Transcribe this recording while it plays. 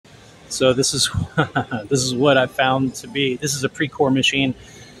So this is this is what I found to be. This is a pre-core machine,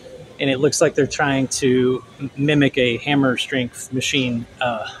 and it looks like they're trying to mimic a hammer strength machine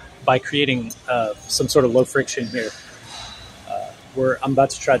by creating some sort of low friction here. Where I'm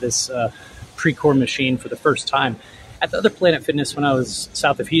about to try this pre-core machine for the first time. At the other Planet Fitness when I was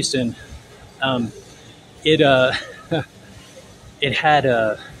south of Houston, it it had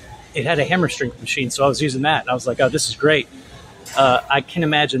a hammer strength machine, so I was using that, and I was like, "Oh, this is great." I can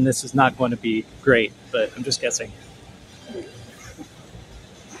imagine this is not going to be great, but I'm just guessing.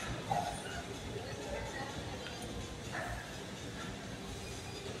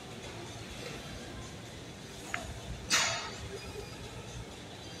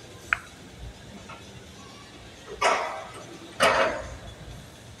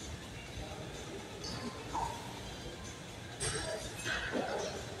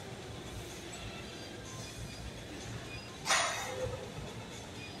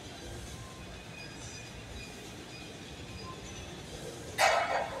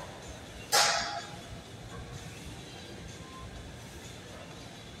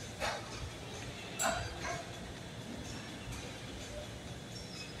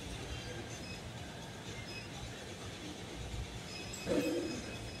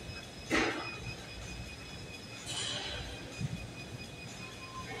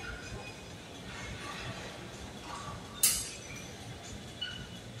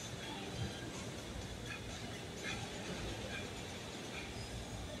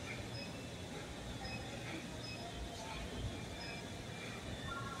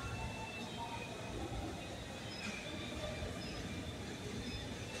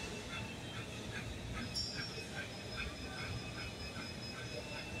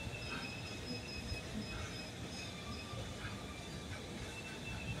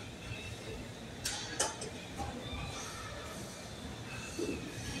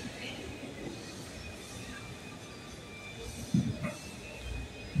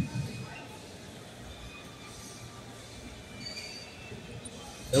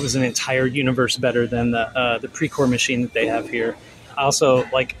 That was an entire universe better than the pre-core machine that they have here. Also,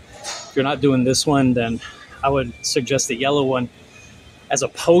 like, if you're not doing this one, then I would suggest the yellow one as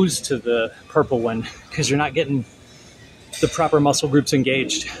opposed to the purple one, because you're not getting the proper muscle groups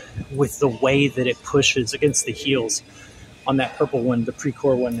engaged with the way that it pushes against the heels on that purple one, the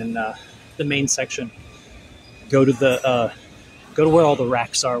pre-core one in the main section. Go to where all the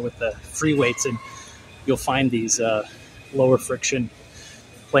racks are with the free weights, and you'll find these lower friction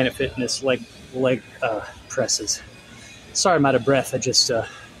Planet Fitness leg presses. Sorry, I'm out of breath. I just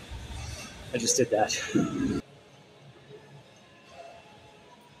did that.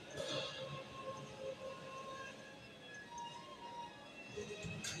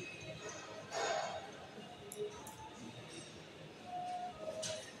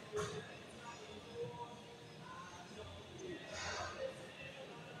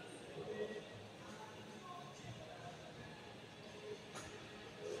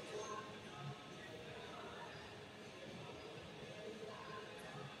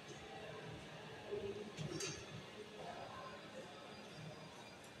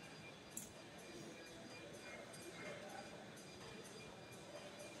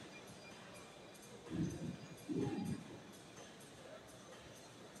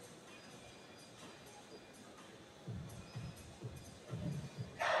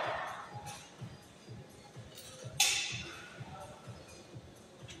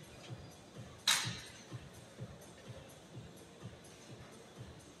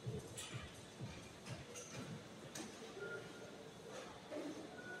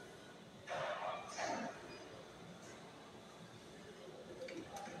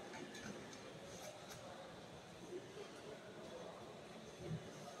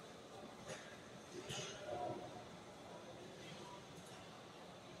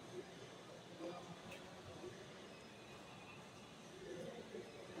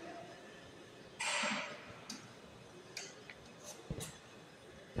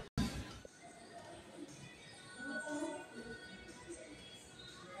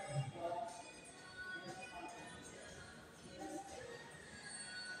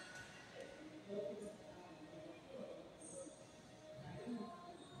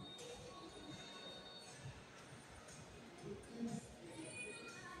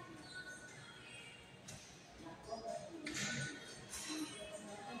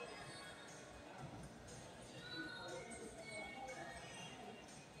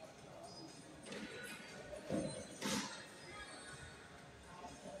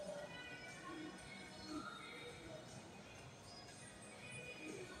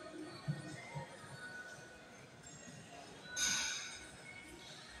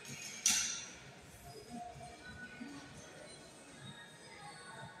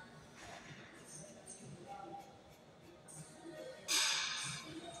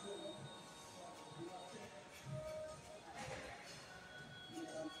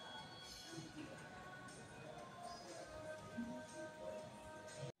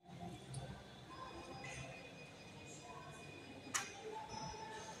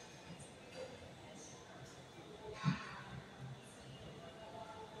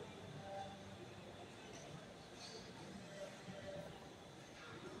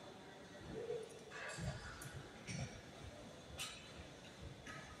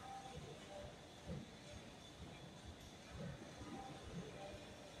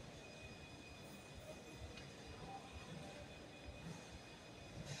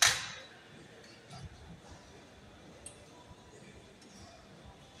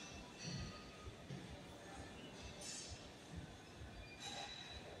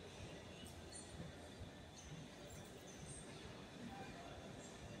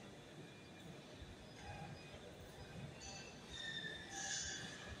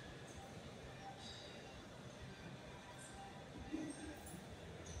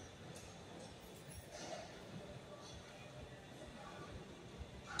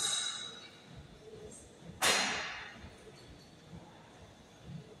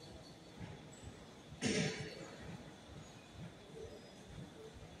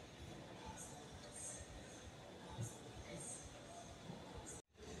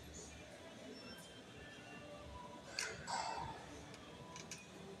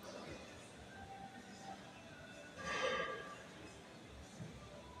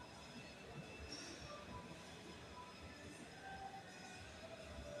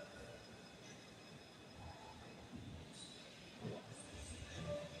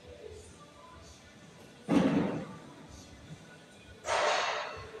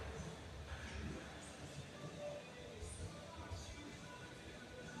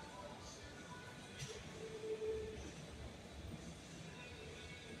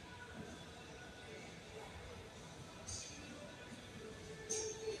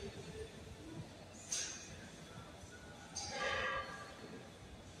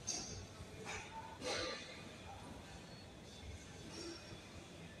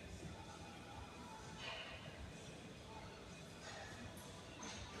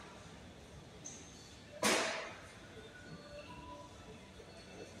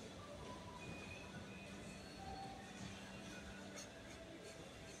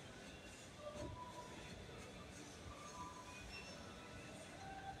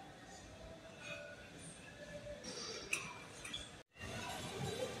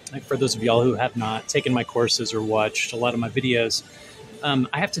 Like for those of y'all who have not taken my courses or watched a lot of my videos,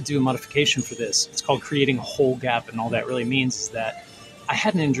 I have to do a modification for this. It's called creating a whole gap, and all that really means is that I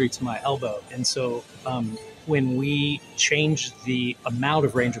had an injury to my elbow, and so when we change the amount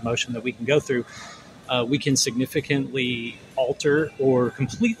of range of motion that we can go through, we can significantly alter or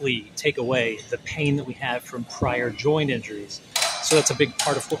completely take away the pain that we have from prior joint injuries. So that's a big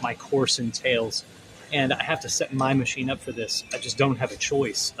part of what my course entails. And I have to set my machine up for this. I just don't have a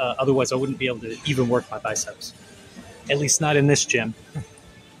choice. Otherwise, I wouldn't be able to even work my biceps. At least not in this gym.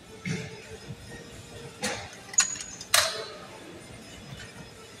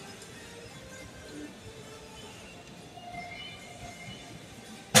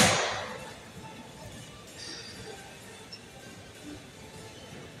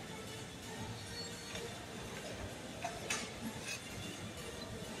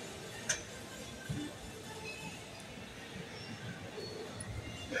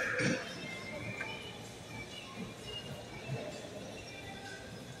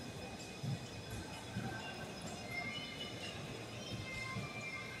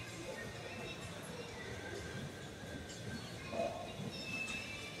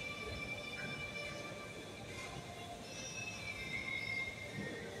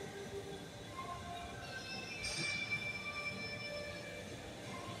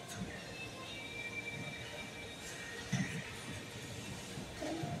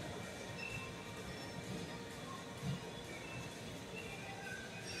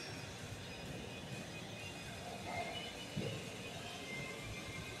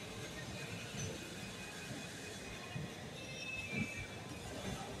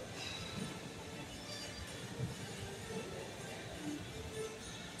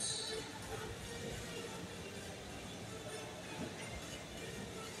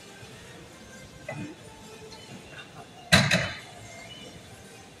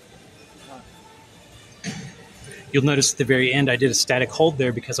 You'll notice at the very end I did a static hold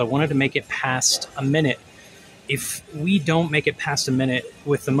there because I wanted to make it past a minute. If we don't make it past a minute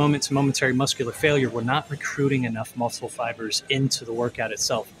with the moment to momentary muscular failure, we're not recruiting enough muscle fibers into the workout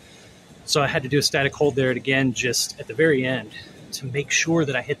itself. So I had to do a static hold there again just at the very end to make sure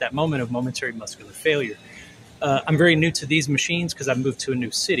that I hit that moment of momentary muscular failure. I'm very new to these machines because I've moved to a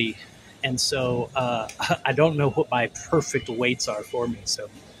new city, and so I don't know what my perfect weights are for me. So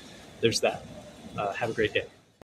there's that. Have a great day.